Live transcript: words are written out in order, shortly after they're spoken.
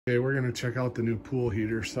Okay, we're gonna check out the new pool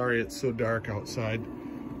heater. Sorry it's so dark outside.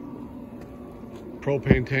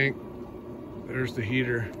 Propane tank. There's the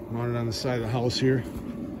heater mounted on the side of the house here.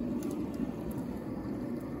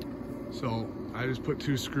 So I just put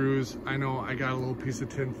 2 screws. I know I got a little piece of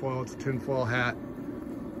tin foil. It's a tin foil hat.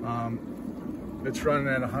 It's running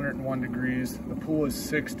at 101 degrees. The pool is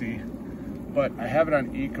 60, but I have it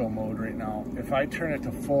on eco mode right now. If I turn it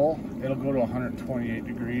to full, it'll go to 128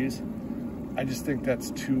 degrees. I just think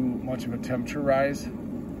that's too much of a temperature rise. The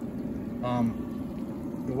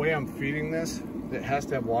way I'm feeding this, it has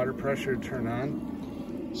to have water pressure to turn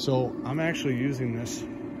on. So I'm actually using this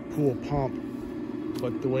pool pump,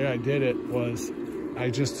 but the way I did it was I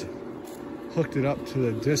just hooked it up to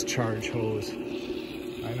the discharge hose.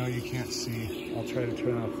 I know you can't see. I'll try to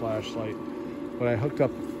turn on a flashlight, but I hooked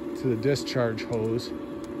up to the discharge hose,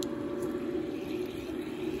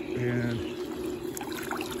 and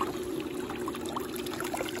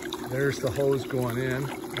there's the hose going in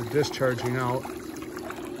and discharging out,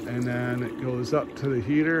 and then it goes up to the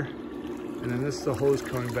heater, and then this is the hose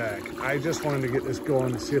coming back. I just wanted to get this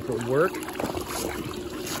going to see if it would work,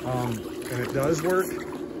 and it does work.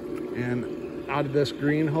 And out of this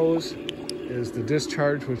green hose is the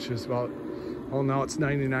discharge, which is about, well, now it's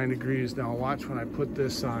 99 degrees. Now watch when I put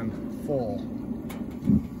this on full.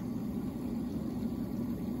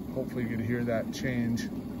 Hopefully you can hear that change.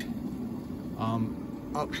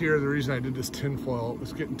 Up here, the reason I did this tin foil, it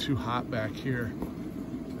was getting too hot back here.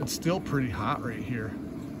 It's still pretty hot right here.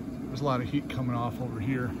 There's a lot of heat coming off over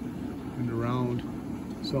here and around.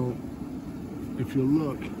 So if you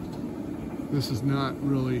look, this is not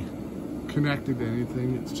really connected to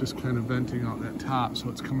anything. It's just kind of venting out that top. So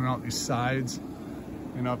it's coming out these sides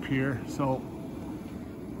and up here. So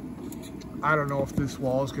I don't know if this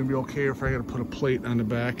wall is gonna be okay or if I gotta put a plate on the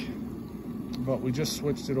back, but we just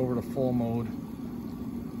switched it over to full mode.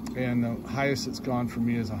 And the highest it's gone for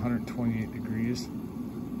me is 128 degrees.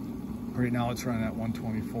 Right now it's running at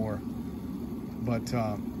 124. But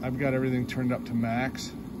I've got everything turned up to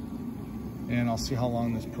max, and I'll see how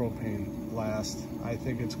long this propane lasts. I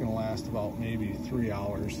think it's gonna last about maybe 3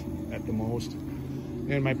 hours at the most.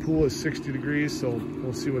 And my pool is 60 degrees, so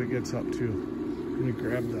we'll see what it gets up to. Let me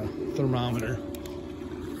grab the thermometer.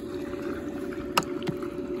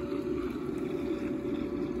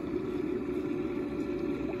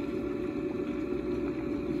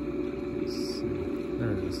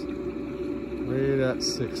 There it is, right at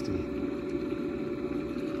 60.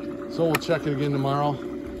 So we'll check it again tomorrow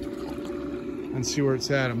and see where it's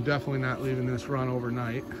at. I'm definitely not leaving this run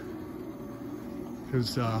overnight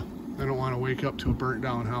because I don't want to wake up to a burnt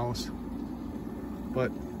down house.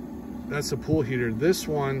 But that's the pool heater. This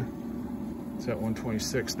one, it's at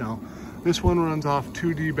 126 now. This one runs off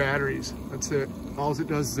 2D batteries. That's it. All it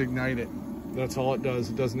does is ignite it. That's all it does.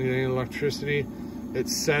 It doesn't need any electricity. It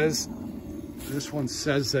says, this one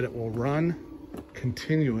says that it will run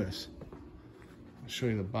continuous. I'll show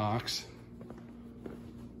you the box.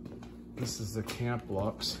 This is the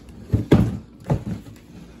Camplux.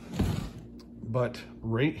 But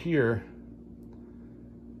right here,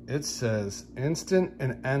 it says instant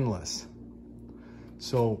and endless.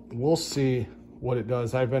 So we'll see what it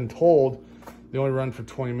does. I've been told they only run for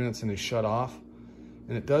 20 minutes and they shut off.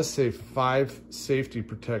 And it does say 5 safety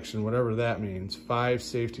protection, whatever that means, 5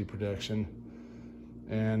 safety protection.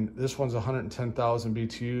 And this one's 110,000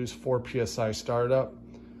 BTUs, 4 PSI startup.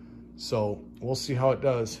 So we'll see how it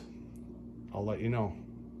does. I'll let you know.